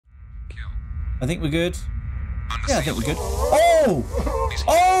I think we're good. Yeah, I think we're good. Oh!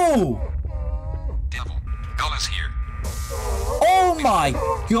 Oh! Devil. Gullis here. Oh my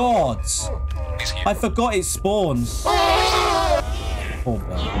god! I forgot it spawns. Poor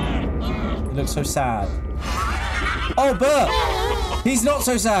Bert. He looks so sad. Oh, Bert! He's not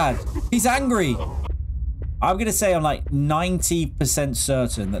so sad. He's angry. I'm going to say I'm like 90%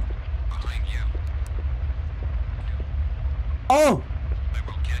 certain that... Oh!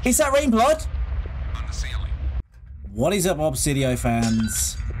 Is that rain blood? What is up, Obsideo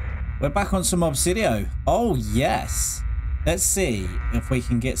fans? We're back on some Obsideo. Oh, yes. Let's see if we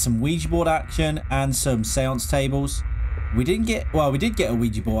can get some Ouija board action and some seance tables. We didn't get... Well, we did get a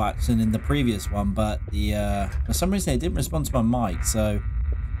Ouija board action in the previous one, but the for some reason it didn't respond to my mic. So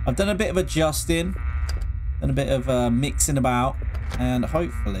I've done a bit of adjusting, done a bit of mixing about, and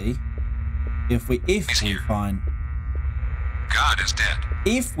hopefully, if we find... God is dead.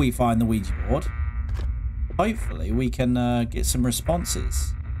 If we find the Ouija board, hopefully we can get some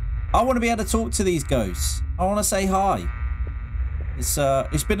responses. I want to be able to talk to these ghosts. I want to say hi.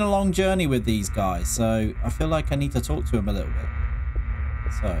 It's been a long journey with these guys, so I feel like I need to talk to them a little bit.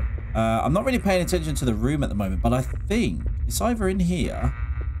 So, I'm not really paying attention to the room at the moment, but I think it's either in here.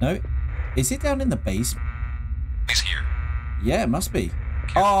 No, is it down in the basement? He's here. Yeah, it must be.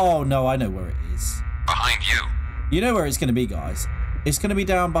 Oh, no, I know where it is. Behind you. You know where it's going to be, guys. It's going to be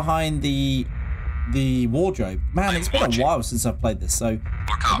down behind the wardrobe. Man, it's been a while since I've played this, so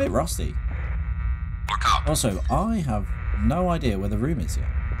I'm a bit rusty. Also, I have no idea where the room is yet.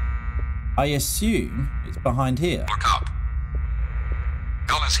 I assume it's behind here. Look up.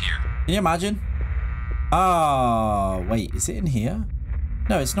 Gullis here. Can you imagine? Ah, wait, is it in here?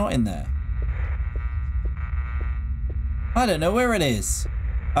 No, it's not in there. I don't know where it is.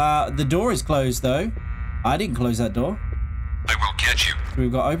 The door is closed, though. I didn't close that door. I will catch you. So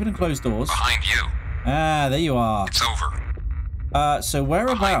we've got open and closed doors. Behind you. Ah, there you are. It's over. So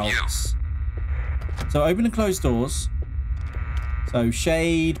whereabouts? So open and closed doors. So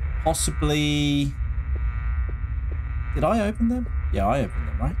shade, possibly... Did I open them? Yeah, I opened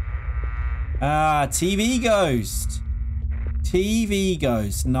them, right? Ah, TV ghost. TV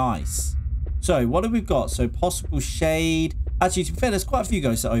ghost, nice. So what have we got? So possible shade. Actually, to be fair, there's quite a few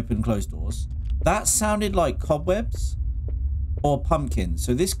ghosts that open and close doors. That sounded like cobwebs or pumpkins.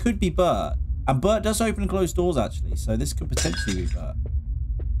 So this could be Bert. And Bert does open and close doors, actually. So this could potentially be Bert.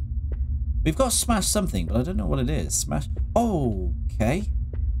 We've got smash something, but I don't know what it is. Smash. Oh, okay.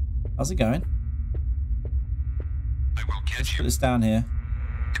 How's it going? I will catch Let's you. put this down here.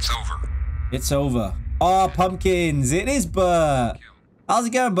 It's over. It's over. Oh, pumpkins. It is Bert. How's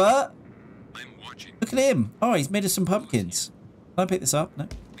it going, Bert? I'm watching. Look at him. Oh, he's made us some pumpkins. Can I pick this up? No.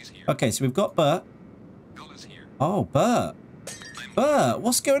 Okay, so we've got Bert. Here. Oh, Bert. Bert,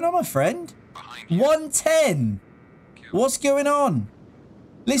 what's going on, my friend? 110. What's going on?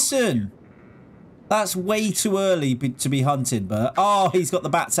 Listen. That's way too early to be hunted, Bert. Oh, he's got the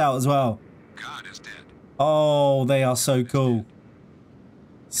bats out as well. God is dead. Oh, they are so cool.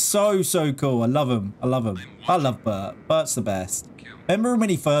 So cool. I love them. I love them. I love Bert. Bert's the best. Remember when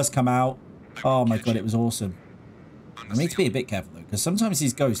he first came out? Oh my god, it was awesome. I need to be a bit careful though, because sometimes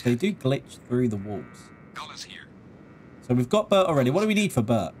these ghosts, they do glitch through the walls. So we've got Bert already. What do we need for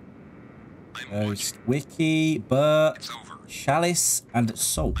Bert? Ghost, Wiki, Bert, Chalice, and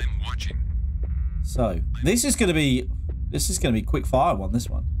Salt. So this is gonna be quick fire one. This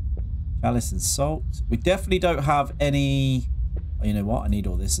one, Chalice and Salt. We definitely don't have any. Oh, you know what? I need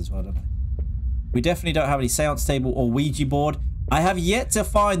all this as well, don't I? We definitely don't have any seance table or Ouija board. I have yet to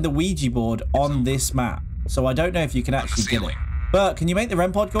find the Ouija board on this map, so I don't know if you can actually get it. Bert, can you make the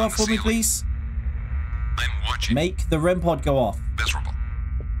REM pod go off for me, please? I'm watching. Make the REM pod go off. Miserable.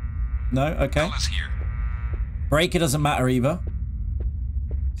 No? Okay. Breaker doesn't matter either.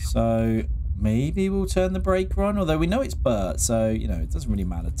 So maybe we'll turn the breaker on, although we know it's Bert, so, you know, it doesn't really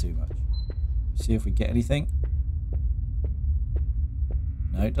matter too much. See if we get anything.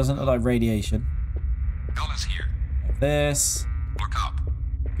 No, it doesn't look like radiation. Here. This. Look up.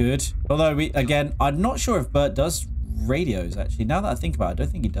 Good. Although, again, I'm not sure if Bert does radios, actually. Now that I think about it, I don't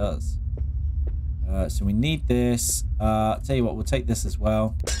think he does. So we need this. Tell you what, we'll take this as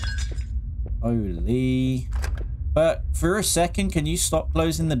well. Holy. But for a second, can you stop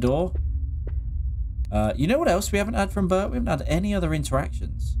closing the door? You know what else we haven't had from Bert? We haven't had any other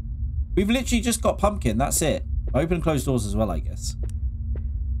interactions. We've literally just got pumpkin. That's it. Open and close doors as well, I guess.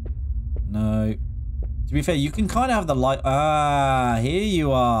 No. To be fair, you can kind of have the light. Ah, here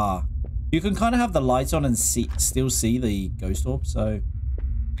you are. You can kind of have the lights on and still see the ghost orb, so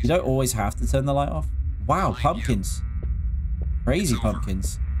you don't always have to turn the light off. Wow, pumpkins. Crazy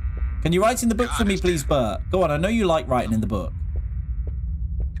pumpkins. Can you write in the book for me, please, Bert? Go on, I know you like writing in the book.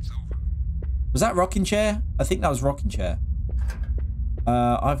 It's over. Was that rocking chair? I think that was rocking chair.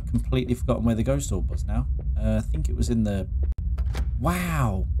 I've completely forgotten where the ghost orb was now. I think it was in the...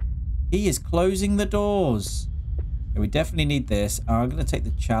 Wow. He is closing the doors. Yeah, we definitely need this. I'm going to take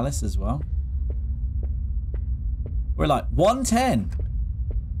the chalice as well. We're like 110.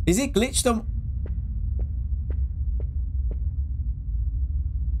 Is it glitched on...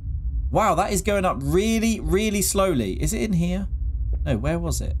 Wow, that is going up really, really slowly. Is it in here? No, where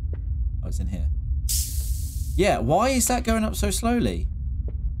was it? Oh, it's in here. Yeah, why is that going up so slowly?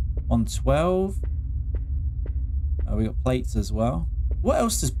 112. Oh, we got plates as well. What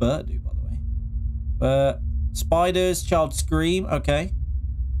else does Bert do, by the way? Spiders, child scream. Okay.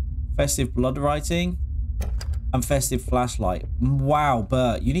 Festive blood writing. And festive flashlight. Wow,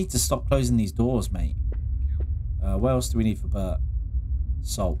 Bert, you need to stop closing these doors, mate. What else do we need for Bert?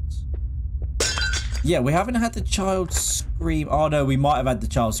 Salt. Yeah, we haven't had the child scream. Oh, no, we might have had the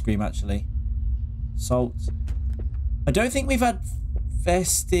child scream, actually. Salt. I don't think we've had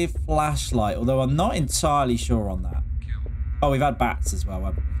festive flashlight, although I'm not entirely sure on that. Oh, we've had bats as well,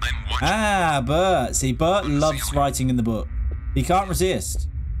 haven't we? Ah, Bert. See, Bert loves writing in the book. He can't resist.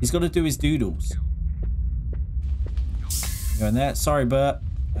 He's got to do his doodles. Go in there. Sorry, Bert,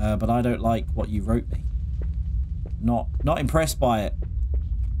 but I don't like what you wrote me. Not impressed by it.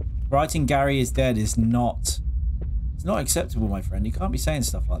 Writing Gary is dead is not... It's not acceptable, my friend. You can't be saying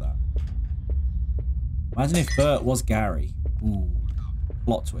stuff like that. Imagine if Bert was Gary. Ooh.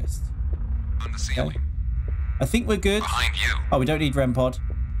 Plot twist. On the ceiling. Okay. I think we're good. Behind you. Oh, we don't need REM pod.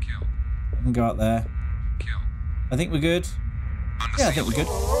 Kill. I can go out there. Kill. I think we're good. On the Yeah, I ceiling. think we're good.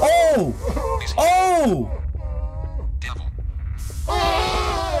 Oh! Oh! Devil.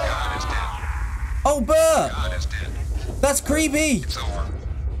 God is dead. Oh, Bert! God is dead. That's creepy! It's over.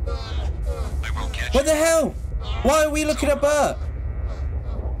 I will catch What you. the hell? Why are we looking at Bert?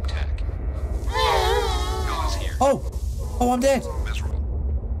 Attack. God is here. Oh! Oh, I'm dead.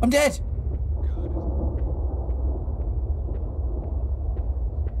 Miserable. I'm dead.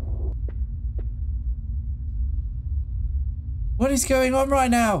 What is going on right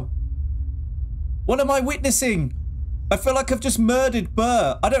now? What am I witnessing? I feel like I've just murdered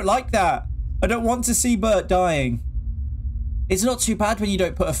Bert. I don't like that. I don't want to see Bert dying. It's not too bad when you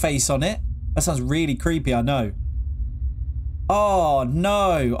don't put a face on it. That sounds really creepy, I know. Oh,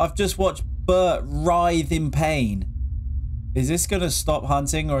 no. I've just watched Bert writhe in pain. Is this going to stop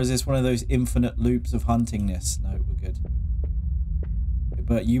hunting, or is this one of those infinite loops of huntingness? No, we're good.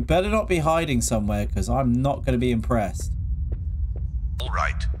 But you better not be hiding somewhere, because I'm not going to be impressed. All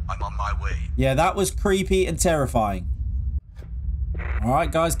right, I'm on my way. Yeah, that was creepy and terrifying. All right,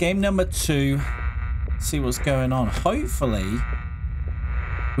 guys, game number 2. See what's going on. Hopefully,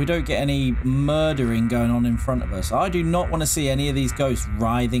 we don't get any murdering going on in front of us. I do not want to see any of these ghosts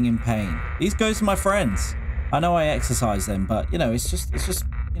writhing in pain. These ghosts are my friends. I know I exercise them, but, you know, it's just,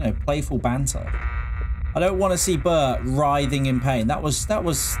 you know, playful banter. I don't want to see Bert writhing in pain. That was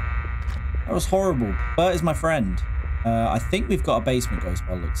horrible. Bert is my friend. I think we've got a basement ghost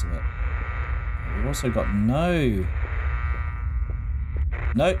by the looks of it. We've also got no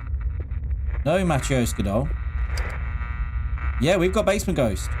Matryoshka doll. Yeah, we've got basement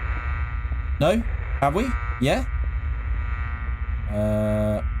ghost. No? Have we? Yeah?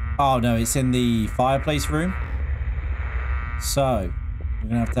 Oh no, it's in the fireplace room. So, we're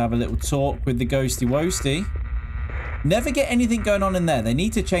going to have a little talk with the ghosty woasty. Never get anything going on in there. They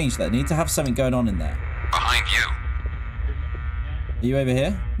need to change that. They need to have something going on in there. Behind you. Are you over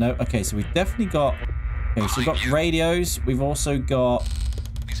here? No? Okay, so we've definitely got... Okay, so we've got radios. We've also got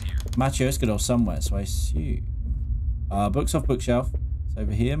He's here. Matryoshka doll somewhere, so I assume... books off bookshelf. It's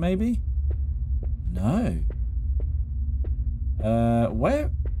over here, maybe? No.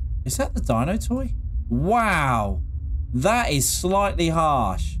 Where... Is that the dino toy? Wow! That is slightly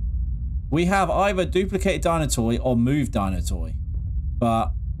harsh. We have either duplicated dino toy or moved dino toy.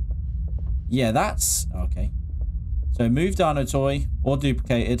 But... Yeah, that's... Okay. So moved dino toy or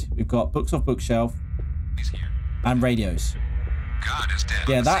duplicated. We've got books off bookshelf. He's here. And radios. God is dead.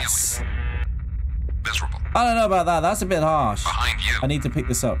 Yeah, on the that's... ceiling. Miserable. I don't know about that. That's a bit harsh. Behind you. I need to pick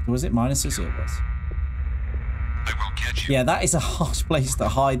this up. Was it minuses? Yeah, it was. I will catch you. Yeah, that is a harsh place to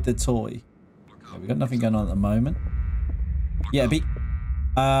hide the toy. Okay, we've got nothing going on at the moment. Yeah,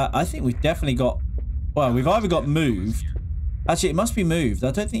 I think we've definitely got... Well, we've either got moved. Actually, it must be moved.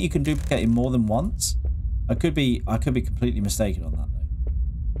 I don't think you can duplicate it more than once. I could be completely mistaken on that, though.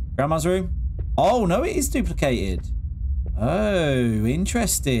 Grandma's room? Oh, no, it is duplicated. Oh,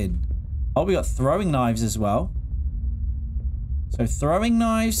 interesting. Oh, we got throwing knives as well. So throwing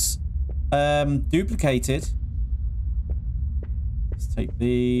knives Duplicated. Let's take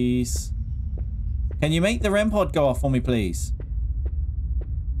these. Can you make the REM pod go off for me, please?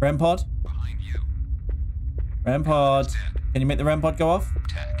 REM pod? Behind you. REM pod. Can you make the REM pod go off?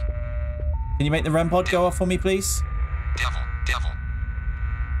 Tech. Can you make the REM pod go off for me, please? Devil.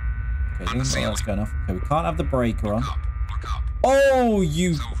 Okay, that's going off. Okay, we can't have the breaker on. Look up. Oh,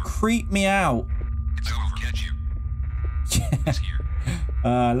 you creep me out. It's over. Catch you. Yeah. He's here.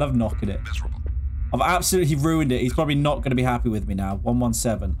 I love knocking it. Miserable. I've absolutely ruined it. He's probably not going to be happy with me now.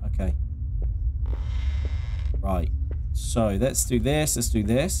 117. Okay. Right. So, let's do this. Let's do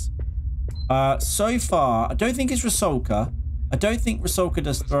this. So far, I don't think it's Rusalka. I don't think Rusalka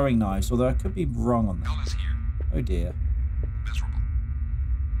does throwing knives, although I could be wrong on that. Ella's here. Oh, dear. Miserable.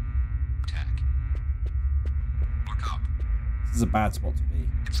 Tech. Look up. This is a bad spot to be.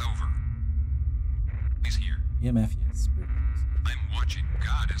 It's over. He's here. EMF, yes. I'm watching.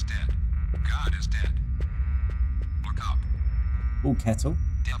 God is dead. God is dead. Look up. Oh, kettle.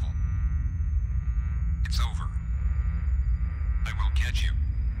 Devil. It's over. I will catch you.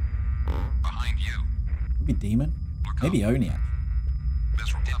 Behind you. Could be demon. Look Maybe up. Oni, actually.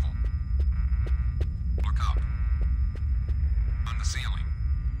 Miserable devil. Look up. On the ceiling.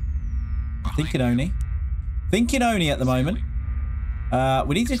 Behind Thinking you. Oni. Thinking Oni at the moment.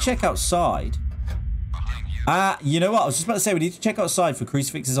 We need to check outside. Behind you. You know what? I was just about to say, we need to check outside for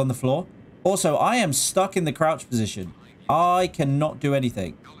crucifixes on the floor. Also, I am stuck in the crouch position. I cannot do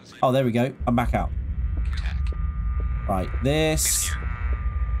anything. Oh, there we go. I'm back out. Tech. Right, He's this. here.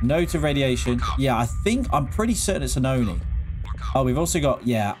 No to radiation. Yeah, I'm pretty certain it's an Oni. Look up. Oh, we've also got,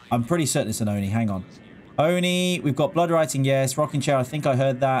 yeah, I'm pretty certain it's an Oni. Hang on. Oni, we've got blood writing, yes. Rocking chair, I think I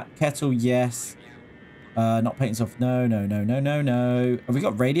heard that. Kettle, yes. Not painting stuff. No. Have we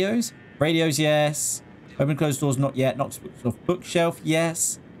got radios? Radios, yes. Open and closed doors, not yet. Knocked off bookshelf,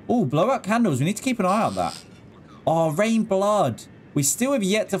 yes. Oh, blow out candles. We need to keep an eye on that. Oh, rain blood. We still have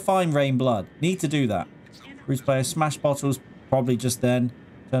yet to find rain blood. Need to do that. Bruce player, smash bottles, probably just then.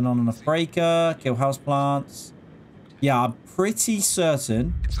 Turn on a breaker, kill houseplants. Yeah, I'm pretty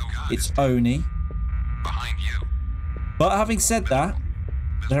certain it's Oni. Behind you. But having said that,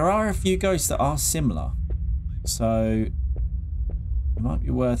 there are a few ghosts that are similar. So, it might be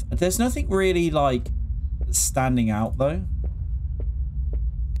worth... There's nothing really, like, standing out, though.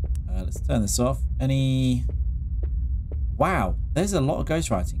 Let's turn this off. Any... Wow, there's a lot of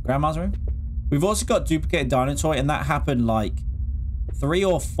ghost writing. Grandma's room. We've also got duplicated dino toy, and that happened, like, 3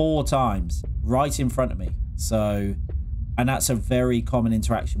 or 4 times right in front of me. So, and that's a very common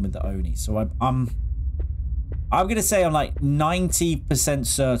interaction with the Oni. So, I'm going to say I'm, like, 90%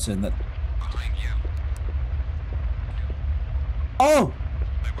 certain that... Behind you. Oh!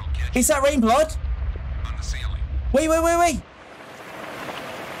 I will catch Is that rain blood? you. On the ceiling. Wait.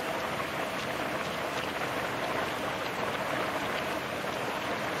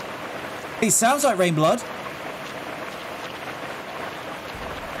 It sounds like rain blood.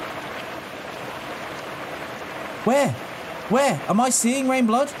 Where? Am I seeing rain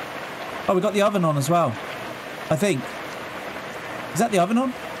blood? Oh, we got the oven on as well. I think. Is that the oven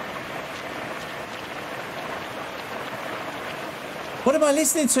on? What am I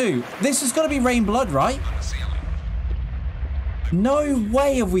listening to? This has got to be rain blood, right? On the ceiling. No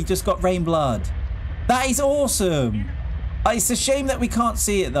way have we just got rain blood. That is awesome. It's a shame that we can't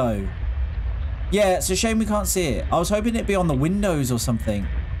see it, though. Yeah, it's a shame we can't see it. I was hoping it'd be on the windows or something.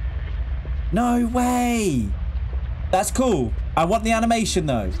 No way. That's cool. I want the animation,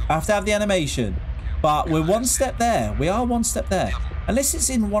 though. I have to have the animation. But we're one step there. We are one step there. Unless it's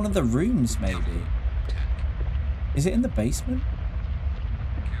in one of the rooms, maybe. Is it in the basement?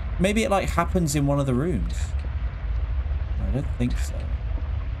 Maybe it, like, happens in one of the rooms. No, I don't think so.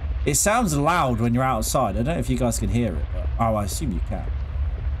 It sounds loud when you're outside. I don't know if you guys can hear it, but... Oh, I assume you can.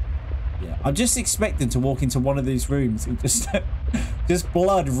 Yeah, I'm just expecting to walk into one of these rooms and just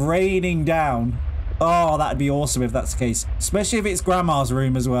blood raining down. Oh, that'd be awesome if that's the case. Especially if it's Grandma's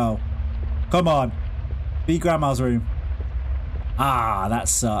room as well. Come on. Be Grandma's room. Ah, that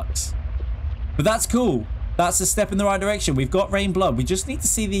sucks. But that's cool. That's a step in the right direction. We've got rain blood. We just need to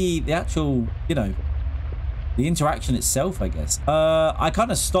see the actual, you know, the interaction itself, I guess. I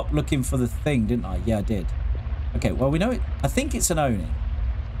kind of stopped looking for the thing, didn't I? Yeah, I did. Okay, well, we know it. I think it's an Oni.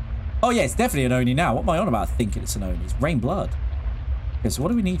 Oh, yeah, it's definitely an Oni now. What am I on about thinking it's an Oni? It's rain blood. Okay, so what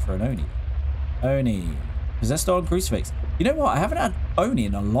do we need for an Oni? Oni. Possessed on crucifix. You know what? I haven't had Oni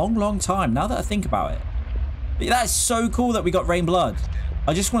in a long, long time, now that I think about it. But that is so cool that we got rain blood.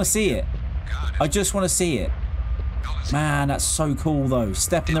 I just want to see it. I just want to see it. Man, that's so cool, though.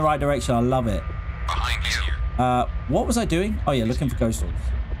 Step in the right direction. I love it. Behind you. What was I doing? Oh, yeah, looking for ghost doors.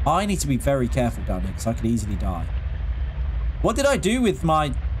 I need to be very careful down here because I could easily die. What did I do with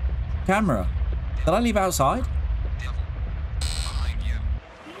my camera? Did I leave it outside? Behind you.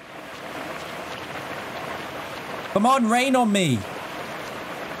 Come on, rain on me.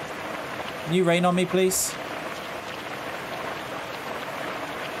 Can you rain on me, please?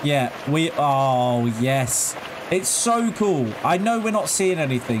 Yeah, oh, yes. It's so cool. I know we're not seeing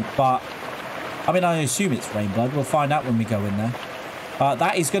anything, but... I mean, I assume it's rain blood. We'll find out when we go in there.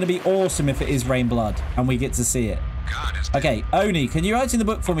 That is going to be awesome if it is rain blood and we get to see it. God is dead. Okay, Oni, can you write in the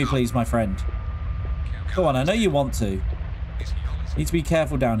book for me, please, my friend? Go on, I know you want to. Need to be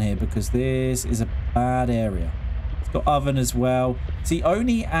careful down here because this is a bad area. It's got oven as well. See,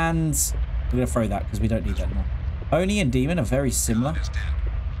 Oni and... I'm going to throw that because we don't need that anymore. Oni and Demon are very similar. God is dead.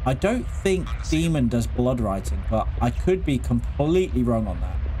 I don't think Demon does blood writing, but I could be completely wrong on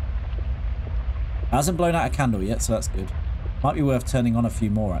that. Hasn't blown out a candle yet, so that's good. Might be worth turning on a few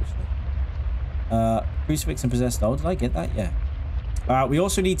more, actually. Crucifix and Possessed. Oh, did I get that? Yeah. We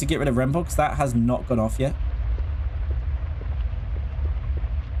also need to get rid of Rempod because that has not gone off yet.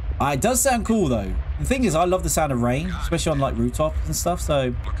 It does sound cool, though. The thing is, I love the sound of rain, especially on, like, rooftops and stuff,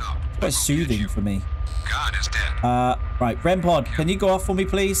 so it's quite soothing for me. God is dead. Right, Rempod, can you go off for me,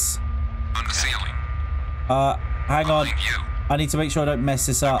 please? On the ceiling. Hang on. Behind you. I need to make sure I don't mess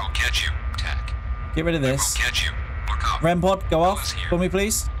this up. We'll catch you. Tack. Get rid of We'll this. catch you. Look up. Rempod, go off for me,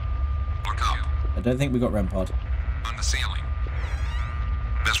 please. Look up. I don't think we got Rempod. On the ceiling.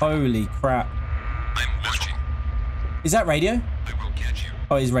 Miserable. Holy crap. I'm watching. Is that radio? I will catch you.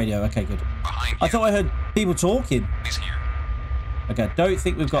 Oh, it's radio. Okay, good. Behind you. I thought I heard people talking. He's here. Okay, don't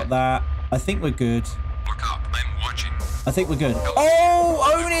think we've got that. I think we're good. Look up. I'm watching. I think we're good. Oh,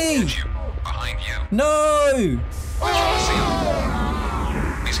 Oni! Catch you. Behind you. No! On the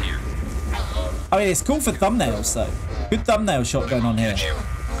ceiling. He's here. I mean, it's cool for thumbnails, though. Good thumbnail shot going on here. Catch you.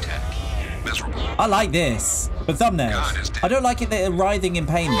 Tack. Miserable. I like this. For thumbnails. I don't like it that they're writhing in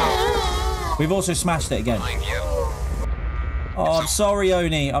pain, though. We've also smashed it again. Behind you. Oh, I'm sorry,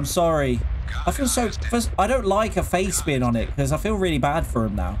 Oni. I'm sorry. I feel so... First, I don't like a face spin on it because I feel really bad for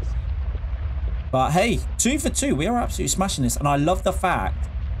him now. But hey, 2 for 2. We are absolutely smashing this. And I love the fact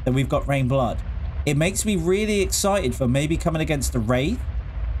that we've got Rain Blood. It makes me really excited for maybe coming against the Wraith.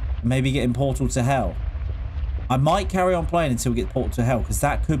 Maybe getting Portal to Hell. I might carry on playing until we get Portal to Hell because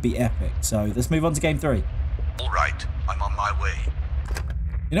that could be epic. So let's move on to game 3. All right, I'm on my way.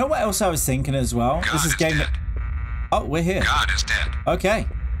 You know what else I was thinking as well? God This is game... dead. Oh, we're here. God is dead. Okay.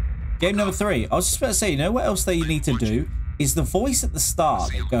 Game number 3. I was just about to say, you know what else they need to do? Is the voice at the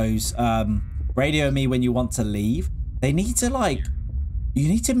start that goes, radio me when you want to leave. They need to, like... You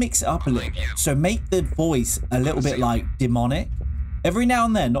need to mix it up a little bit. So make the voice a little bit, like, demonic. Every now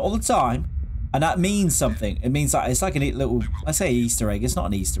and then, not all the time. And that means something. It means like it's like a little, I say Easter egg. It's not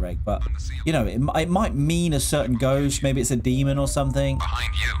an Easter egg, but, you know, it might mean a certain ghost. Maybe it's a demon or something.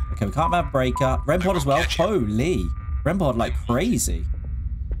 Behind you. Okay, we can't have breaker. Rempod as well. Holy. Rempod like crazy.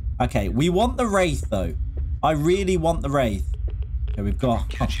 Okay, we want the Wraith, though. I really want the Wraith. Okay, we've got...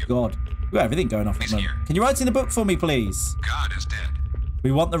 Oh, God. We've got everything going off at the moment. Can you write in the book for me, please? God is dead.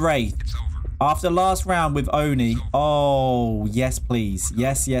 We want the Wraith. It's over. After last round with Oni. Oh, yes, please.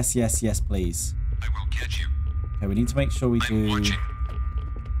 Yes, yes, yes, yes, please. I will catch you. Okay, we need to make sure we I'm do... watching.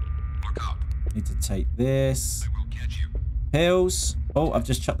 Look up. Need to take this. I will catch you. Pills. Oh, I've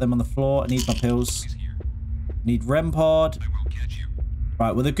just chucked them on the floor. I need my pills. He's here. Need Rempod. I will catch you.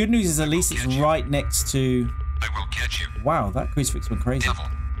 Right, well, the good news is at least it's right next to... I will catch you. Wow, that crucifix went crazy. Devil.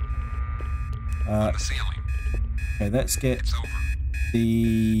 On the ceiling. Okay, let's get It's over.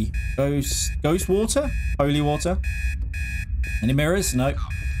 the ghost water? Holy water? Any mirrors? No.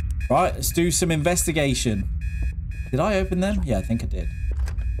 Right, let's do some investigation. Did I open them? Yeah, I think I did.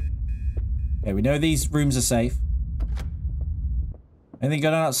 Okay, we know these rooms are safe. Anything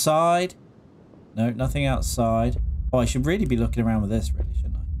going on outside? No, nothing outside. Oh, I should really be looking around with this, really,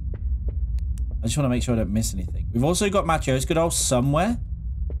 shouldn't I? I just want to make sure I don't miss anything. We've also got Macho's good old somewhere.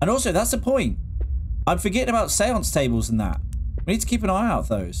 And also, that's the point. I'm forgetting about seance tables and that. We need to keep an eye out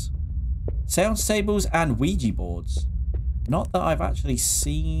for those. Seance tables and Ouija boards. Not that I've actually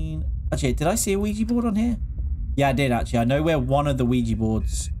seen... Actually, did I see a Ouija board on here? Yeah, I did, actually. I know where one of the Ouija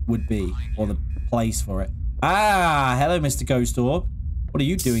boards would be. Or the place for it. Ah, hello, Mr. Ghost Orb. What are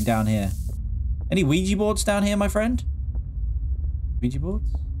you doing down here? Any Ouija boards down here, my friend? Ouija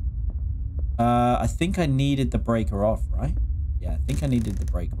boards? I think I needed the breaker off, right? Yeah, I think I needed the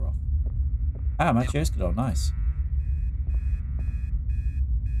breaker off. Ah, Matthias Escador, nice.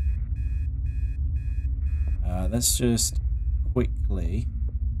 Let's just quickly...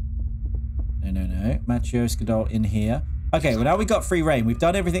 No. Matthias Escador in here. Okay, well now we got free reign. We've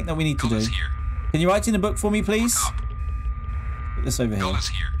done everything that we need to do. Gun is here. Can you write in the book for me, please? Look up. Put this over here. Gun is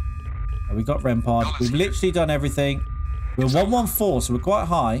here. We got REM pod. Gun is We've here. literally done everything. We're 114, so we're quite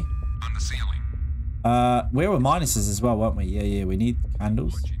high. On the ceiling. We were minuses as well, weren't we? Yeah. We need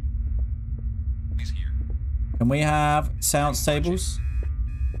candles. Watching. He's here. Can we have seance tables?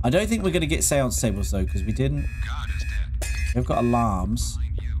 I don't think we're going to get seance tables though, because we didn't. God is dead. We've got alarms.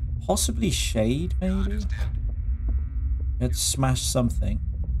 Behind you. Possibly shade, God maybe? is dead. Let's smash something.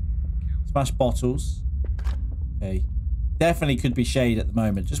 Smash bottles. Okay. Definitely could be shade at the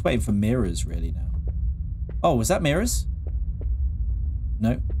moment. Just waiting for mirrors really now. Oh, was that mirrors?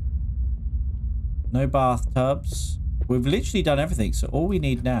 No. No bathtubs. We've literally done everything. So all we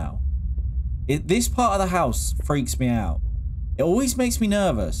need now. This part of the house freaks me out. It always makes me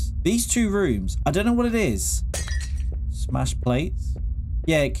nervous. These two rooms. I don't know what it is. Smash plates.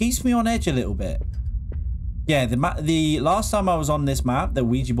 Yeah, it keeps me on edge a little bit. Yeah, the last time I was on this map, the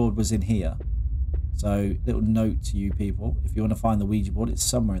Ouija board was in here. So, little note to you people. If you want to find the Ouija board, it's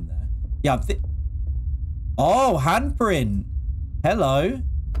somewhere in there. Yeah, oh, handprint. Hello.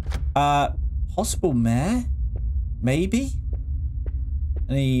 Possible mayor? Maybe?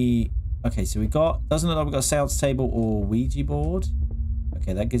 Okay, so we got... Doesn't look like we've got a seance table or Ouija board.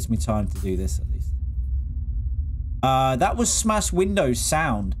 Okay, that gives me time to do this at least. That was smash windows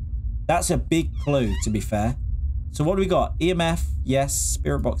sound. That's a big clue, to be fair. So what do we got? EMF, yes.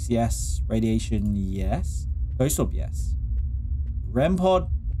 Spirit box, yes. Radiation, yes. Ghost orb, yes. REM pod,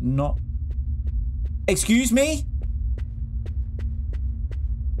 not... Excuse me?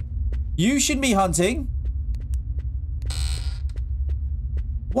 You shouldn't be hunting.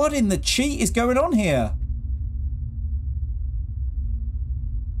 What in the cheat is going on here?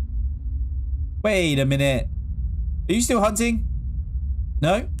 Wait a minute. Are you still hunting?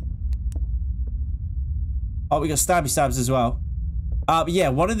 No? Oh, we got stabby stabs as well. But yeah,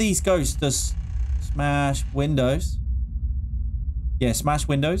 one of these ghosts does smash windows. Yeah, smash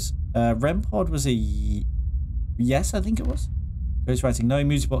windows. REM pod was a yes, I think it was. Ghost writing no,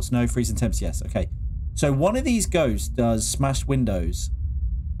 music box no, freezing temps yes. Okay, so one of these ghosts does smash windows.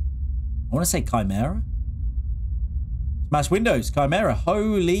 I want to say Chimera. Smash windows, Chimera.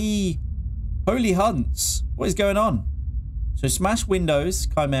 Holy hunts! What is going on? So smash windows,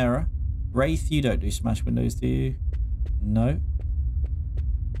 Chimera. Wraith, you don't do smash windows, do you? No.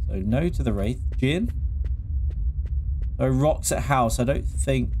 So no to the Wraith. Jin. So rocks at house. I don't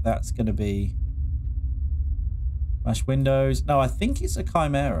think that's going to be... Smash windows. No, I think it's a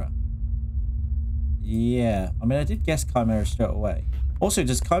Chimera. Yeah. I mean, I did guess Chimera straight away. Also,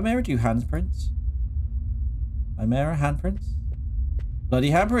 does Chimera do handprints? Chimera handprints? Bloody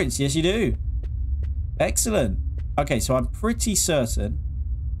handprints. Yes, you do. Excellent. Okay, so I'm pretty certain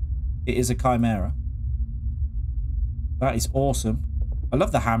it is a Chimera. That is awesome. I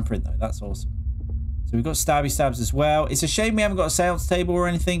love the handprint, though. That's awesome. So we've got stabby stabs as well. It's a shame we haven't got a seance table or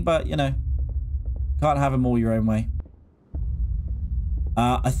anything, but, you know, can't have them all your own way.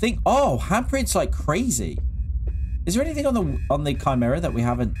 I think... Oh, handprints like crazy. Is there anything on the Chimera that we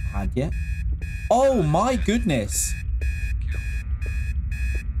haven't had yet? Oh, my goodness.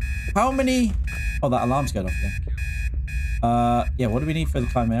 How many... Oh, that alarm's going off again. Yeah, what do we need for the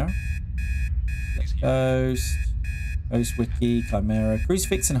Chimera? Ghost, Wiki, Chimera,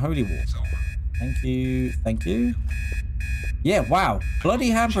 Crucifix, and Holy War. Thank you, thank you. Yeah, wow. Bloody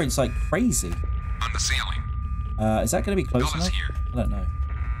handprints like crazy. On the ceiling. Is that going to be close enough? Here. I don't know.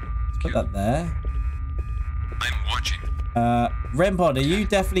 Let's put that there. I'm watching. REM pod, are you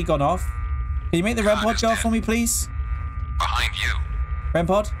definitely gone off? Can you make the REM pod go off for me, please? Behind you. REM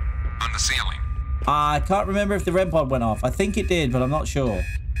pod? On the ceiling. I can't remember if the REM pod went off. I think it did, but I'm not sure.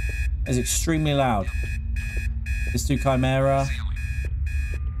 It's extremely loud. Let's do Chimera.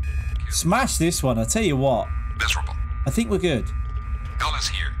 Smash this one. I tell you what. Miserable. I think we're good. Gun is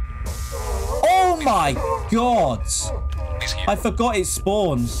here. Oh my god! He's here. I forgot it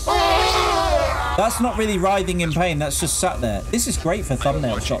spawns. That's not really writhing in pain. That's just sat there. This is great for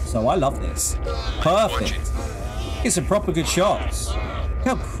thumbnail shots, though. I love this. Perfect. Get some proper good shots. Look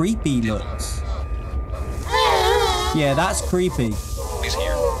how creepy he looks. Yeah, that's creepy. He's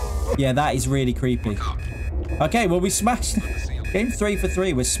here. Yeah, that is really creepy. Okay, well, we smashed... Game 3 for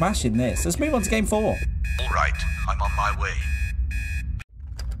 3. We're smashing this. Let's move on to game 4. All right, I'm on my way.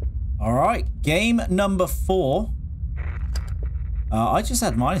 All right, game number 4. I just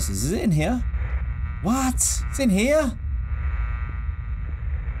had minuses. Is it in here? What? It's in here?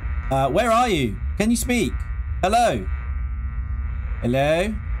 Where are you? Can you speak? Hello?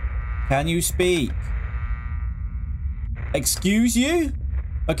 Hello? Can you speak? Excuse you?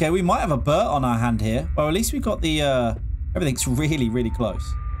 Okay, we might have a Bert on our hand here. Well, at least we got the Everything's really, really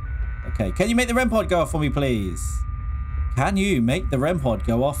close. Okay, can you make the REM pod go off for me, please? Can you make the REM pod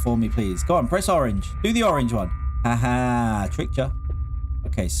go off for me, please? Go on, press orange. Do the orange one. Haha, tricked ya.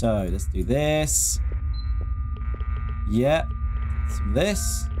 Okay, so let's do this. Yeah. Some of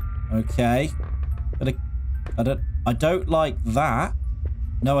this. Okay. I don't like that.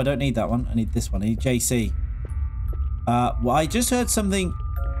 No, I don't need that one. I need this one. I need JC. Well, I just heard something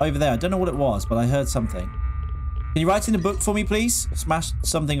over there. I don't know what it was, but I heard something. Can you write in the book for me, please? Smash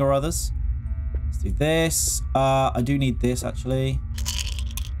something or others. Let's do this. I do need this, actually.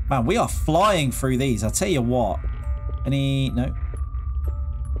 Man, we are flying through these. I'll tell you what. No.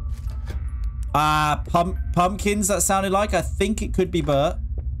 Pumpkins, that sounded like. I think it could be Bert.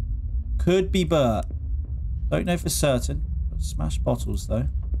 Could be Bert. Don't know for certain. Smash bottles, though.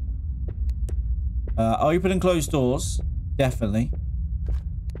 Open and close doors. Definitely.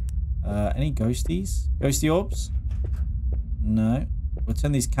 Any ghosties? Ghosty orbs? No. We'll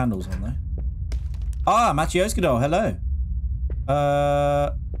turn these candles on, though. Ah, Machioscador. Hello.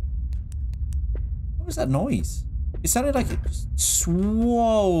 What was that noise? It sounded like it just...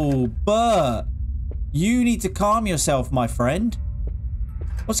 Whoa, Bert. You need to calm yourself, my friend.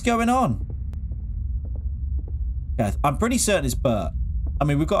 What's going on? Yeah, I'm pretty certain it's Bert. I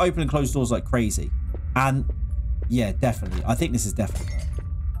mean, we've got open and closed doors like crazy. And, yeah, definitely. I think this is definitely Bert.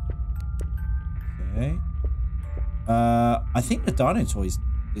 Okay. I think the dino toy's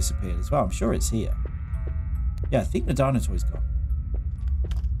disappeared as well. I'm sure it's here. Yeah, I think the dino toy's gone.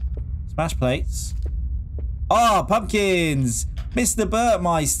 Smash plates. Ah, pumpkins! Mr.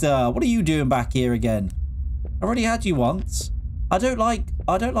 Burtmeister, what are you doing back here again? I already had you once. I don't like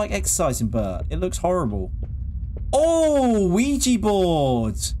exercising, Bert. It looks horrible. Oh, Ouija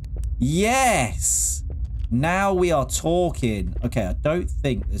board! Yes! Now we are talking. Okay, I don't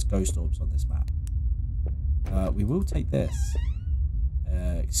think there's ghost orbs on this map. We will take this.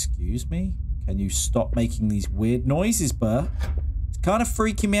 Excuse me? Can you stop making these weird noises, Bert? It's kind of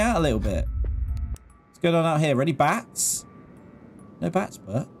freaking me out a little bit. What's going on out here? Ready, bats? No bats,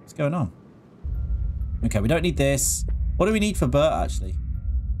 Bert. What's going on? Okay, we don't need this. What do we need for Bert, actually?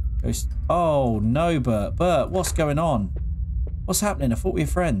 Ghost. Oh, no, Bert. Bert, what's going on? What's happening? I thought we were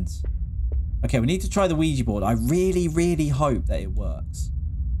friends. Okay, we need to try the Ouija board. I really, really hope that it works.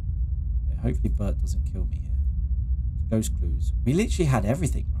 Okay, hopefully Bert doesn't kill me here. Ghost clues. We literally had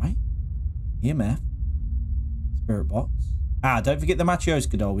everything, right? EMF. Spirit box. Ah, don't forget the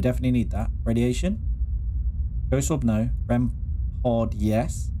Machioscador. We definitely need that. Radiation. Ghost orb, no. REM pod,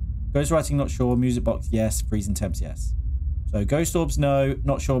 yes. Ghost writing, not sure. Music box, yes. Freezing temps, yes. So ghost orbs, no.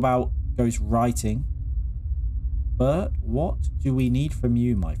 Not sure about ghost writing. Bert, what do we need from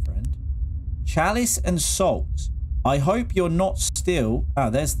you, my friend? Chalice and salt. I hope you're not still... Ah,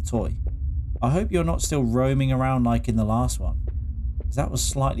 there's the toy. I hope you're not still roaming around like in the last one. Because that was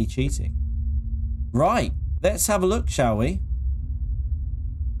slightly cheating. Right. Let's have a look, shall we?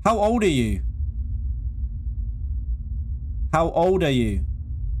 How old are you? How old are you?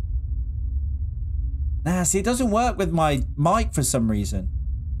 Nah, see, it doesn't work with my mic for some reason.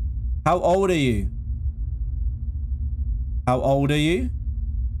 How old are you? How old are you?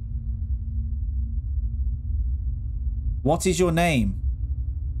 What is your name?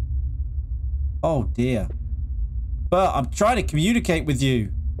 Oh, dear. But I'm trying to communicate with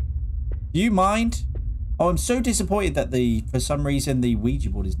you. Do you mind? Oh, I'm so disappointed that for some reason, the Ouija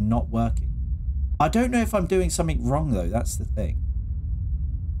board is not working. I don't know if I'm doing something wrong, though. That's the thing.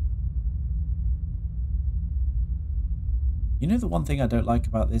 You know, the one thing I don't like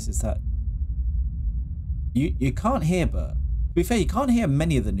about this is that you can't hear Bert. To be fair, you can't hear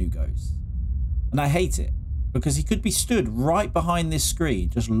many of the new ghosts. And I hate it because he could be stood right behind this screen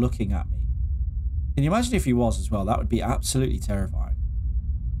just looking at me. Can you imagine if he was as well? That would be absolutely terrifying.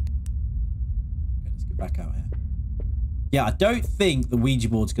 Okay, let's get back out here. Yeah, I don't think the Ouija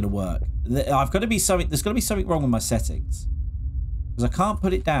board's going to work. There's got to be something wrong with my settings. Because I can't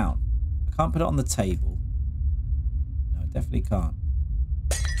put it down. I can't put it on the table. No, I definitely can't.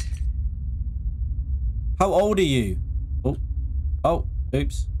 How old are you? Oh. Oh,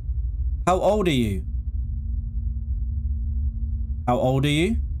 oops. How old are you? How old are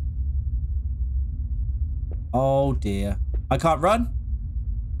you? Oh dear. I can't run?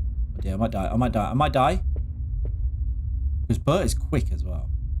 Oh dear, I might die. I might die. I might die. Because Bert is quick as well.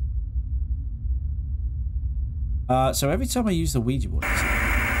 So every time I use the Ouija board...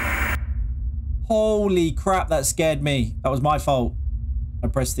 Holy crap, that scared me. That was my fault. I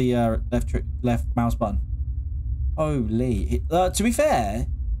pressed the left mouse button. Holy. To be fair,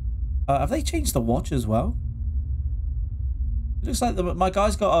 have they changed the watch as well? It looks like my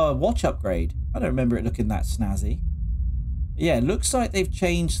guy's got a watch upgrade. I don't remember it looking that snazzy. Yeah, it looks like they've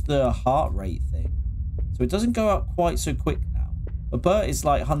changed the heart rate thing. So it doesn't go up quite so quick now. But Bert is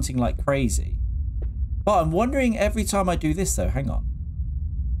like hunting like crazy. But I'm wondering every time I do this though, hang on.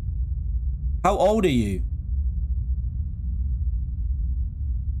 How old are you?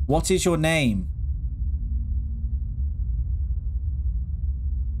 What is your name?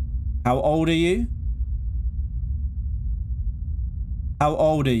 How old are you? How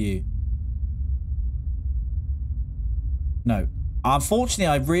old are you? No. Unfortunately,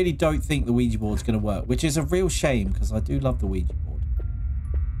 I really don't think the Ouija board's going to work, which is a real shame because I do love the Ouija board.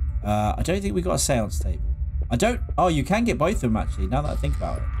 I don't think we got a seance table. I don't... Oh, you can get both of them, actually, now that I think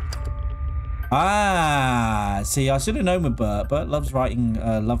about it. Ah, see, I should have known with Bert. Bert loves writing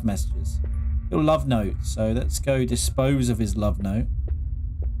love messages. Little love note. So let's go dispose of his love note.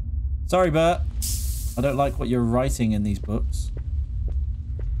 Sorry, Bert. I don't like what you're writing in these books.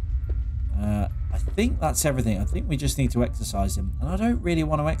 I think that's everything. I think we just need to exercise him. And I don't really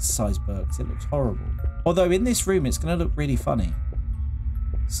want to exercise Bert because it looks horrible. Although in this room, it's going to look really funny.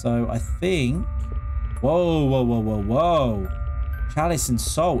 So I think... Whoa, whoa, whoa, whoa, whoa. Chalice and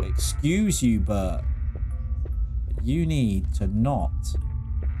salt. Excuse you, Bert. But you need to not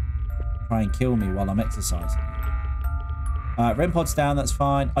try and kill me while I'm exercising. REM pod's down. That's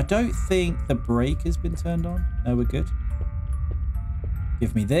fine. I don't think the brake has been turned on. No, we're good.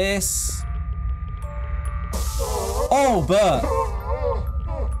 Give me this. Oh, Bert.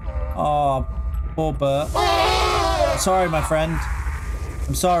 Oh, poor Bert. I'm sorry, my friend.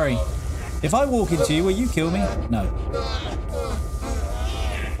 I'm sorry. If I walk into you, will you kill me? No.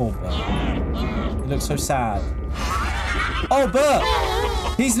 Poor Bert. He looks so sad. Oh,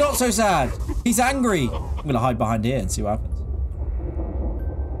 Bert! He's not so sad. He's angry. I'm going to hide behind here and see what happens.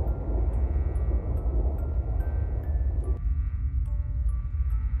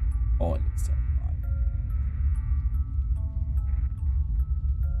 Oh, it looks terrifying.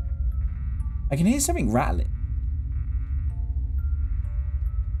 I can hear something rattling.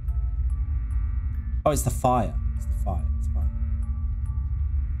 Oh, it's the fire. It's the fire. It's fine.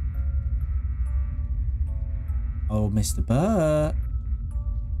 Oh, Mr. Bert.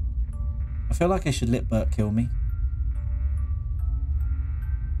 I feel like I should let Bert kill me.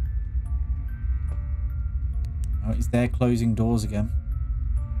 Oh, he's there closing doors again.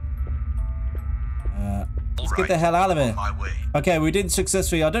 Let's get the hell out of here. Okay, we didn't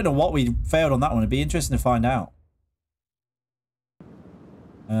successfully. I don't know what we failed on that one. It'd be interesting to find out.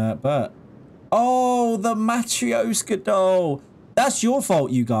 Bert. Oh, the Matryoshka doll. That's your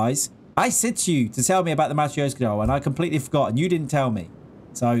fault, you guys. I said to you to tell me about the Matryoshka doll, and I completely forgot, and you didn't tell me.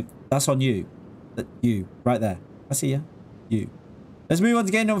 So, that's on you. You, right there. I see you. You. Let's move on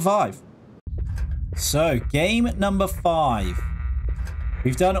to game number 5. So, game number 5.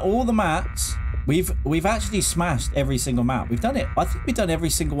 We've done all the maps. We've actually smashed every single map. We've done it. I think we've done every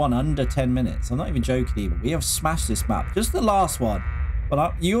single one under 10 minutes. I'm not even joking either. We have smashed this map. Just the last one.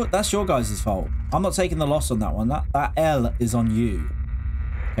 But that's your guys' fault. I'm not taking the loss on that one. That L is on you.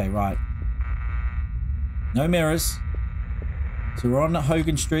 Okay, right. No mirrors. So we're on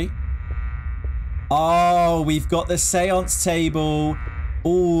Hogan Street. Oh, we've got the seance table.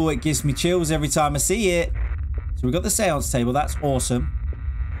 Oh, it gives me chills every time I see it. So we've got the seance table. That's awesome.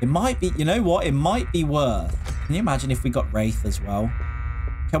 It might be, you know what? It might be worth. Can you imagine if we got Wraith as well?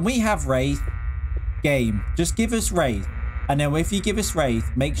 Can we have Wraith? Game. Just give us Wraith. And then if you give us Wraith,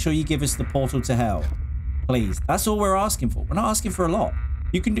 make sure you give us the portal to hell. Please. That's all we're asking for. We're not asking for a lot.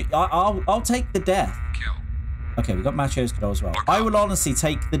 You can do... I'll take the death. Kill. Okay, we've got Matryoshka doll as well. I will honestly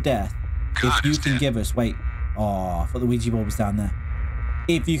take the death if you can give us... Wait. Oh, I thought the Ouija board was down there.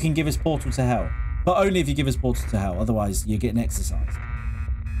 If you can give us portal to hell. But only if you give us portal to hell. Otherwise, you're getting exercised.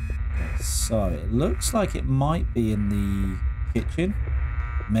 Okay, so it looks like it might be in the kitchen.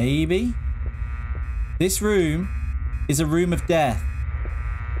 Maybe. This room... is a room of death.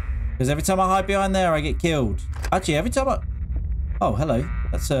 Because every time I hide behind there, I get killed. Actually, every time I... Oh, hello.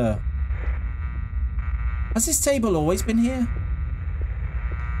 That's a... Has this table always been here?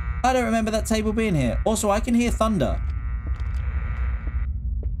 I don't remember that table being here. Also, I can hear thunder.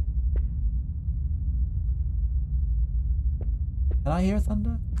 Can I hear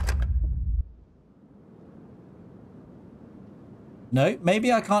thunder? No,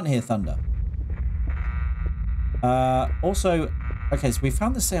 maybe I can't hear thunder. Also, okay, so we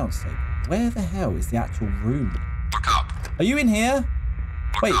found the seance table. Where the hell is the actual room? Look up. Are you in here?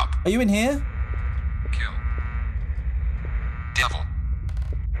 Look Wait, up. are you in here? Kill. Devil.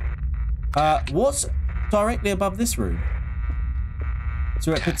 What's directly above this room?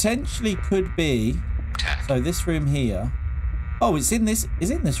 So it potentially could be... So this room here... Oh, it's in this... Is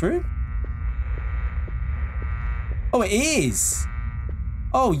it in this room? Oh, it is.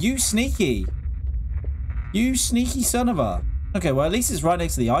 Oh, you sneaky. You sneaky son of a. Okay, well, at least it's right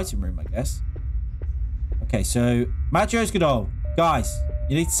next to the item room, I guess. Okay, so Macho Escudol. Guys,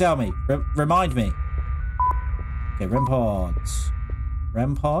 you need to tell me. Remind me. Okay, REM pods.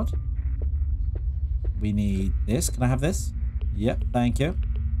 REM pod. We need this. Can I have this? Yep, thank you.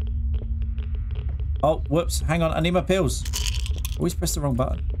 Oh, whoops. Hang on. I need my pills. Always press the wrong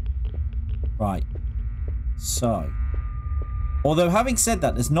button. Right. So. Although, having said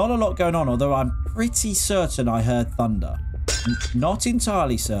that, there's not a lot going on. Although I'm pretty certain I heard thunder. Not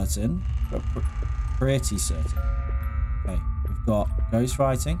entirely certain, but pretty certain. Okay. We've got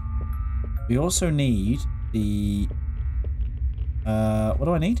ghostwriting. We also need the... what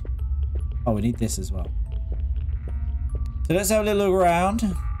do I need? Oh, we need this as well. So let's have a little look around.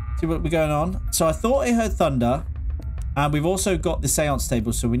 See what's going on. So I thought I heard thunder. And we've also got the seance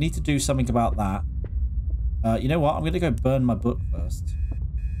table. So we need to do something about that. You know what? I'm going to go burn my book first.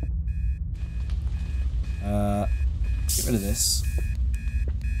 Get rid of this.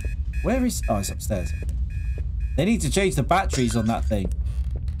 Where is... Oh, it's upstairs. They need to change the batteries on that thing.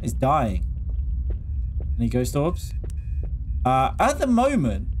 It's dying. Any ghost orbs? At the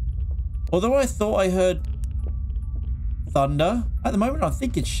moment, although I thought I heard thunder, at the moment I'm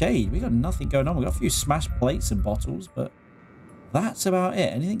thinking shade. We got nothing going on. We got a few smashed plates and bottles, but that's about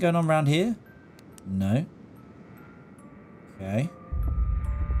it. Anything going on around here? No. Okay.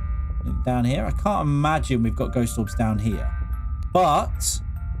 Down here, I can't imagine we've got ghost orbs down here. But,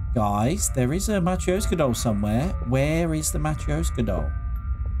 guys, there is a Matryoshka doll somewhere. Where is the Matryoshka doll?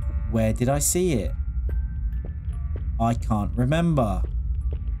 Where did I see it? I can't remember.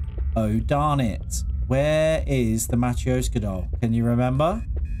 Oh, darn it. Where is the Matryoshka doll? Can you remember?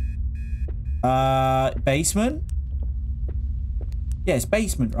 Basement? Yeah, it's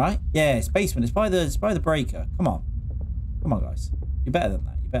basement, right? Yeah, it's basement. It's by the breaker. Come on. Come on, guys. You're better than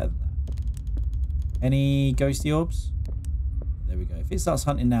that. You're better than that. Any ghosty orbs? There we go. If it starts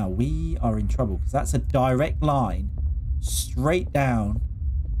hunting now, we are in trouble because that's a direct line straight down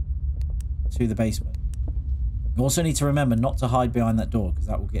to the basement. You also need to remember not to hide behind that door because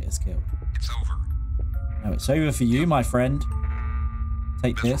that will get us killed. It's over. No, it's over for you, my friend.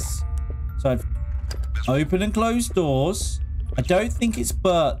 Take this. So I've opened and closed doors. I don't think it's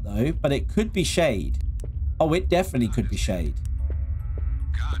Bert, though, but it could be Shade. Oh, it definitely could be Shade.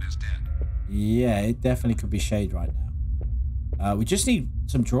 God is dead. Yeah, it definitely could be Shade right now. We just need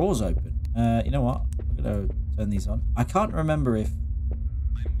some drawers open. You know what? I'm going to turn these on. I can't remember if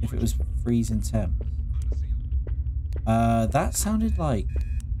it was freezing temp. That sounded like...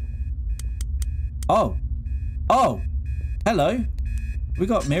 Oh. Oh. Hello. We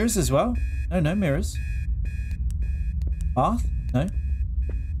got mirrors as well. No, no mirrors. Bath? No.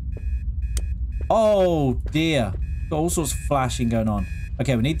 Oh, dear. Got all sorts of flashing going on.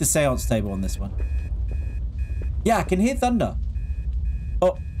 Okay, we need the seance table on this one. Yeah, I can hear thunder.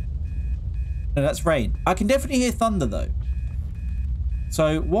 Oh. No, that's rain. I can definitely hear thunder, though.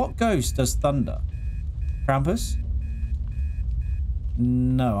 So, what ghost does thunder? Krampus?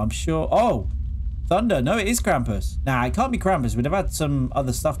 No, I'm sure... Oh! Thunder. No, it is Krampus. Nah, it can't be Krampus. We'd have had some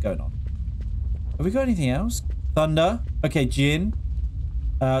other stuff going on. Have we got anything else? Thunder. Okay, Jinn.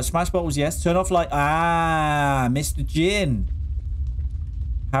 Smash bottles, yes. Turn off light. Ah, Mr. Jinn.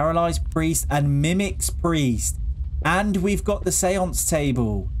 Paralyzed priest and mimics priest. And we've got the seance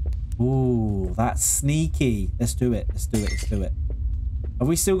table. Ooh, that's sneaky. Let's do it. Let's do it. Let's do it. Have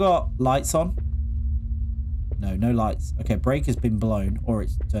we still got lights on? No, no lights. Okay, break has been blown. Or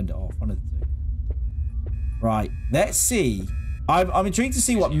it's turned it off. One of the two. Right. Let's see. I'm intrigued to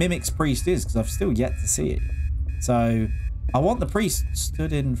see what mimics priest is because I've still yet to see it. So, I want the priest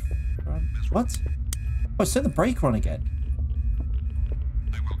stood in front. What? Oh, it's turned the breaker on again.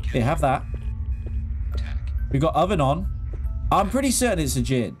 Here, have that. We've got oven on. I'm pretty certain it's a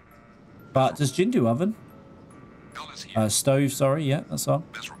Jinn. But does Jinn do oven? Stove, sorry. Yeah, that's on.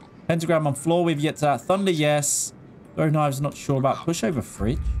 Pentagram on floor. We've yet to that. Thunder, yes. Throw knives, not sure about. Push over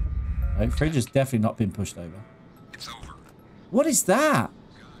fridge. No, fridge has definitely not been pushed over. It's over. What is that?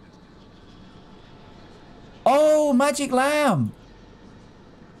 Oh, magic lamp.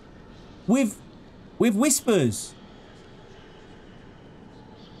 With whispers.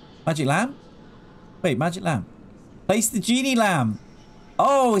 Magic lamp? Wait, magic lamp. Place the genie lamp.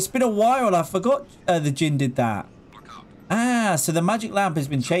 Oh, it's been a while. I forgot the Jinn did that. Ah, so the magic lamp has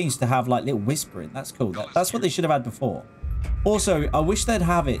been changed to have like little whispering. That's cool. That's what they should have had before. Also, I wish they'd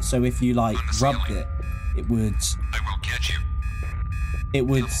have it so if you like rubbed it, it would... I will catch you. It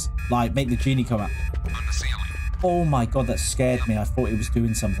would like make the genie come out. On the ceiling. Oh my god, that scared me. I thought it was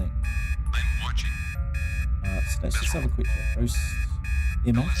doing something. I'm watching. Let's just have a quick check. Ghost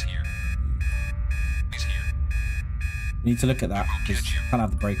Bill EMF. is here. He's here. We need to look at that because can't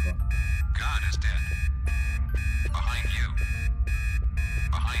have the breaker on. God is dead. Behind you.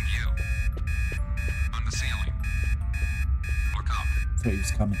 Behind you. On the ceiling. Look up. I thought he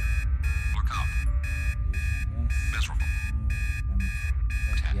was coming. Look up. Yes. Miserable.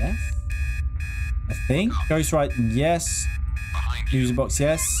 Yes. I think. Ghost right. Yes. Behind you. Music box.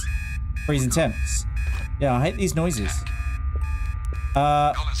 Yes. Freezing temps. Yeah, I hate these noises.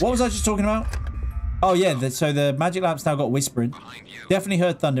 What was I just talking about? Oh yeah, so the magic lamp's now got whispering. Behind you. Definitely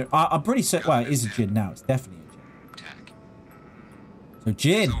heard thunder. I'm pretty certain. Well, it is a djinn now. It's definitely a djinn. Attack. So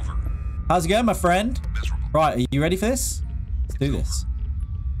djinn, Over. how's it going, my friend? Miserable. Right, are you ready for this? Let's do this.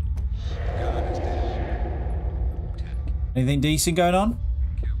 God is dead. Attack. Anything decent going on?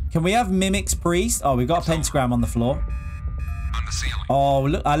 Kill. Can we have Mimic's Priest? Oh, we got a pentagram on the floor. On the ceiling. Oh,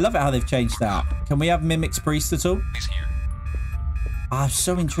 look, I love it how they've changed that. Can we have Mimic's Priest at all? He's here. I'm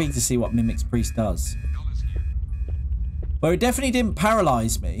so intrigued to see what Mimic's Priest does. Bill is here. Well, it definitely didn't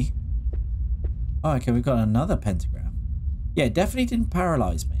paralyze me. Oh, okay, we've got another pentagram. Yeah, it definitely didn't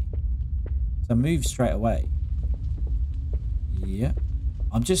paralyze me. So I moved straight away. Yeah.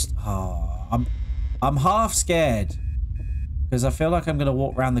 I'm just... Oh, I'm half scared. Because I feel like I'm going to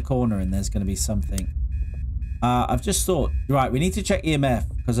walk around the corner and there's going to be something. I've just thought... Right, we need to check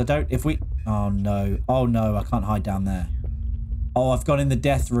EMF. Because I don't... If we... Oh, no. Oh, no, I can't hide down there. Oh, I've gone in the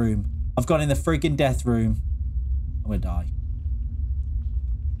death room. I've gone in the freaking death room. I'm gonna die.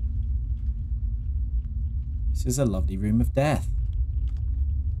 This is a lovely room of death.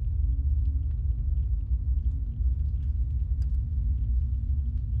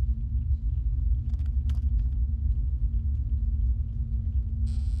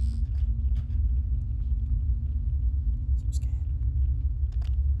 So scared.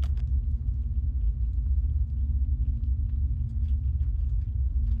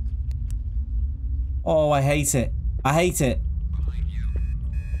 Oh, I hate it. I hate it. Behind you.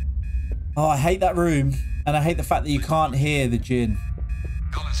 Oh, I hate that room. And I hate the fact that you can't hear the djinn.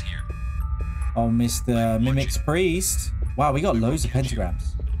 Bill is here. Oh, Mr. Mimic's Priest. Wow, we got loads of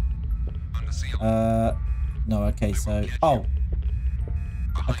pentagrams. On the ceiling. No, okay, so... Oh,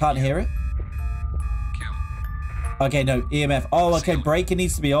 I can't hear it. Kill. Okay, no, EMF. Oh, okay, breaker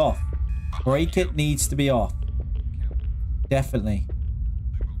needs to be off. Breaker needs to be off. Kill. Definitely. I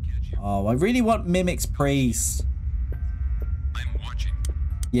will catch you. Oh, I really want Mimic's Priest. I'm watching.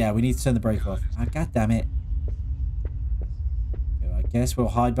 Yeah, we need to turn the breaker off. Ah, God damn it. So I guess we'll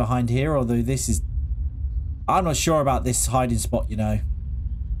hide behind here, although this is... I'm not sure about this hiding spot, you know.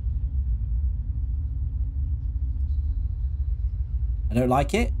 I don't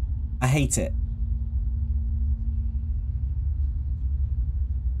like it. I hate it.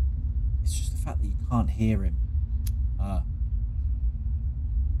 It's just the fact that you can't hear him.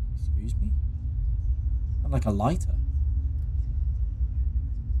 Excuse me? Not like a lighter.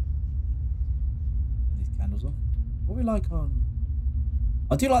 These candles on. What do we like on...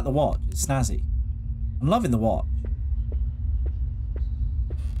 I do like the watch. It's snazzy. I'm loving the watch.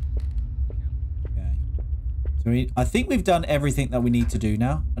 Okay. So I think we've done everything that we need to do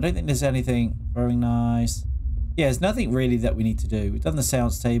now. I don't think there's anything very nice. Yeah, there's nothing really that we need to do. We've done the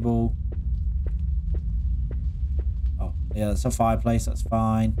seance table. Oh, yeah, that's a fireplace. That's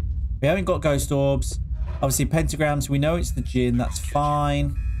fine. We haven't got ghost orbs. Obviously, pentagrams. We know it's the djinn. That's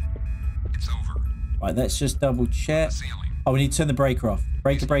fine. It's over. Right, let's just double check. The ceiling. Oh, we need to turn the breaker off.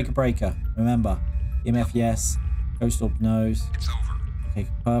 Breaker, breaker, breaker. Remember. EMF, yes. Ghost orb, no's. It's over. Okay,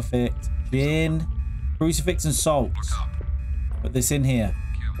 perfect. Djinn. Crucifix and salt. Look up. Put this in here.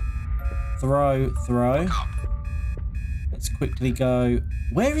 Kill. Throw, throw. Look up. Let's quickly go.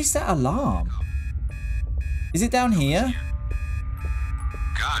 Where is that alarm? Is it down here?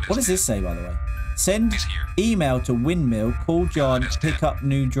 God is What does dead. this say, by the way? Send He's here. email to Windmill. Call John. God is Pick dead. up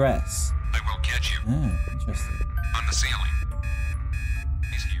new dress. I will catch you. Oh, interesting. On the ceiling.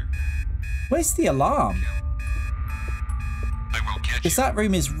 He's here. Where's the alarm? Kill. I will catch you. Because that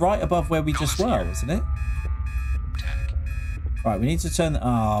room is right above where we just were, isn't it? Attack. Right, we need to turn.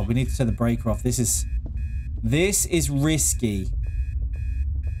 We need to turn the breaker off. This is risky.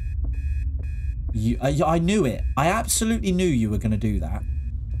 I knew it. I absolutely knew you were going to do that.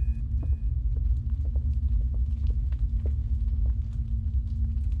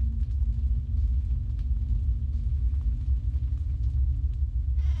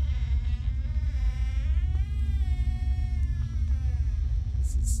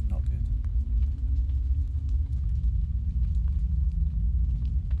 This is not good.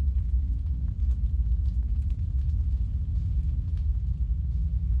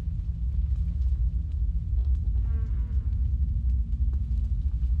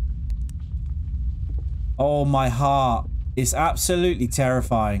 Oh, my heart. It's absolutely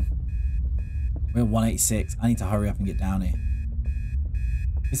terrifying. We're 186. I need to hurry up and get down here.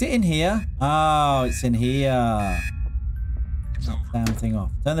 Is it in here? Oh, it's in here. Damn thing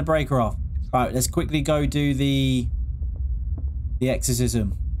off. Turn the breaker off. Right, let's quickly go do the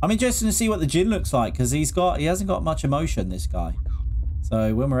exorcism. I'm interested to see what the djinn looks like because he hasn't got much emotion, this guy.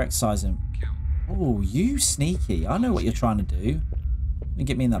 So when we're exercising. Oh, you sneaky. I know what you're trying to do. You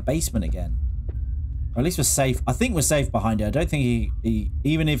get me in that basement again. Or at least we're safe. I think we're safe behind it. I don't think he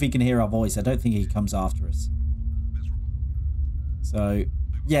even if he can hear our voice, I don't think he comes after us. So,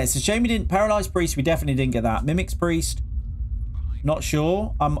 yeah, it's a shame we didn't. Paralyzed Priest, we definitely didn't get that. Mimics Priest, not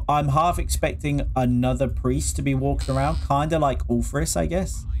sure. I'm half expecting another priest to be walking around. Kind of like Ulfris, I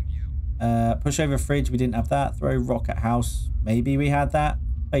guess. Push over fridge, we didn't have that. Throw rock at house, maybe we had that.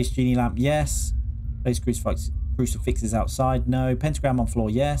 Place genie lamp, yes. Place crucifixes outside, no. Pentagram on floor,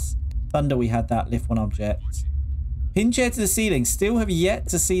 yes. Thunder, we had that. Lift one object. Pin chair to the ceiling, still have yet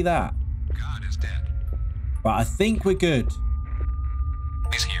to see that. God is dead. Right, I think we're good.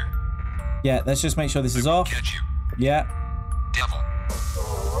 He's here. Yeah, let's just make sure this is off. Catch you. Yeah. Devil.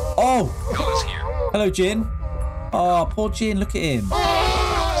 Oh! God is here. Hello, Jin. Oh, poor Jin, look at him.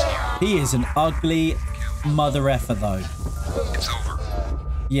 God is here. He is an ugly mother effer, though. It's over.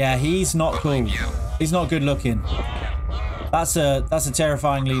 Yeah, he's not cool. He's not good looking. That's a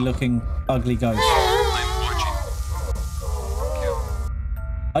terrifyingly looking ugly ghost. I'm watching.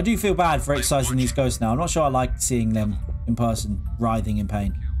 I do feel bad for exercising these ghosts now. I'm not sure I like seeing them in person writhing in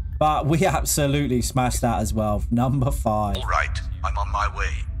pain. But we absolutely smashed that as well. Number 5. All right, I'm on my way.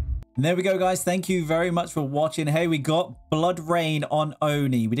 And there we go, guys. Thank you very much for watching. Hey, we got Blood Rain on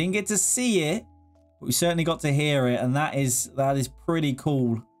Oni. We didn't get to see it, but we certainly got to hear it, and that is pretty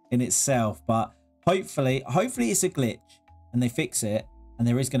cool in itself. But hopefully it's a glitch and they fix it, and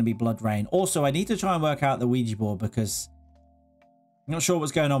there is going to be Blood Rain. Also, I need to try and work out the Ouija board because I'm not sure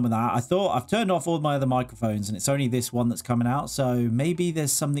what's going on with that. I thought I've turned off all my other microphones and it's only this one that's coming out. So maybe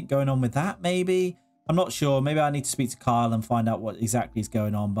there's something going on with that. Maybe I'm not sure. Maybe I need to speak to Kyle and find out what exactly is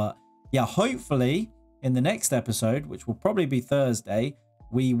going on. But yeah, hopefully in the next episode, which will probably be Thursday,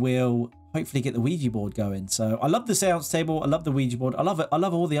 we will hopefully get the Ouija board going. So I love the seance table. I love the Ouija board. I love it. I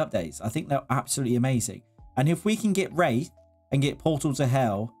love all the updates. I think they're absolutely amazing. And if we can get Wraith and get Portal to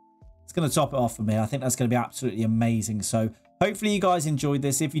Hell, it's going to top it off for me. I think that's going to be absolutely amazing. So hopefully you guys enjoyed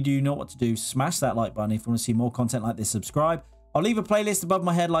this. If you do know what to do, smash that like button. If you want to see more content like this, subscribe. I'll leave a playlist above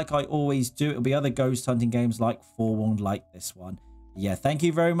my head like I always do. It'll be other ghost hunting games like Forewarned, like this one. Yeah, thank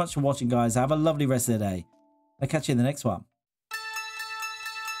you very much for watching, guys. Have a lovely rest of the day. I'll catch you in the next one.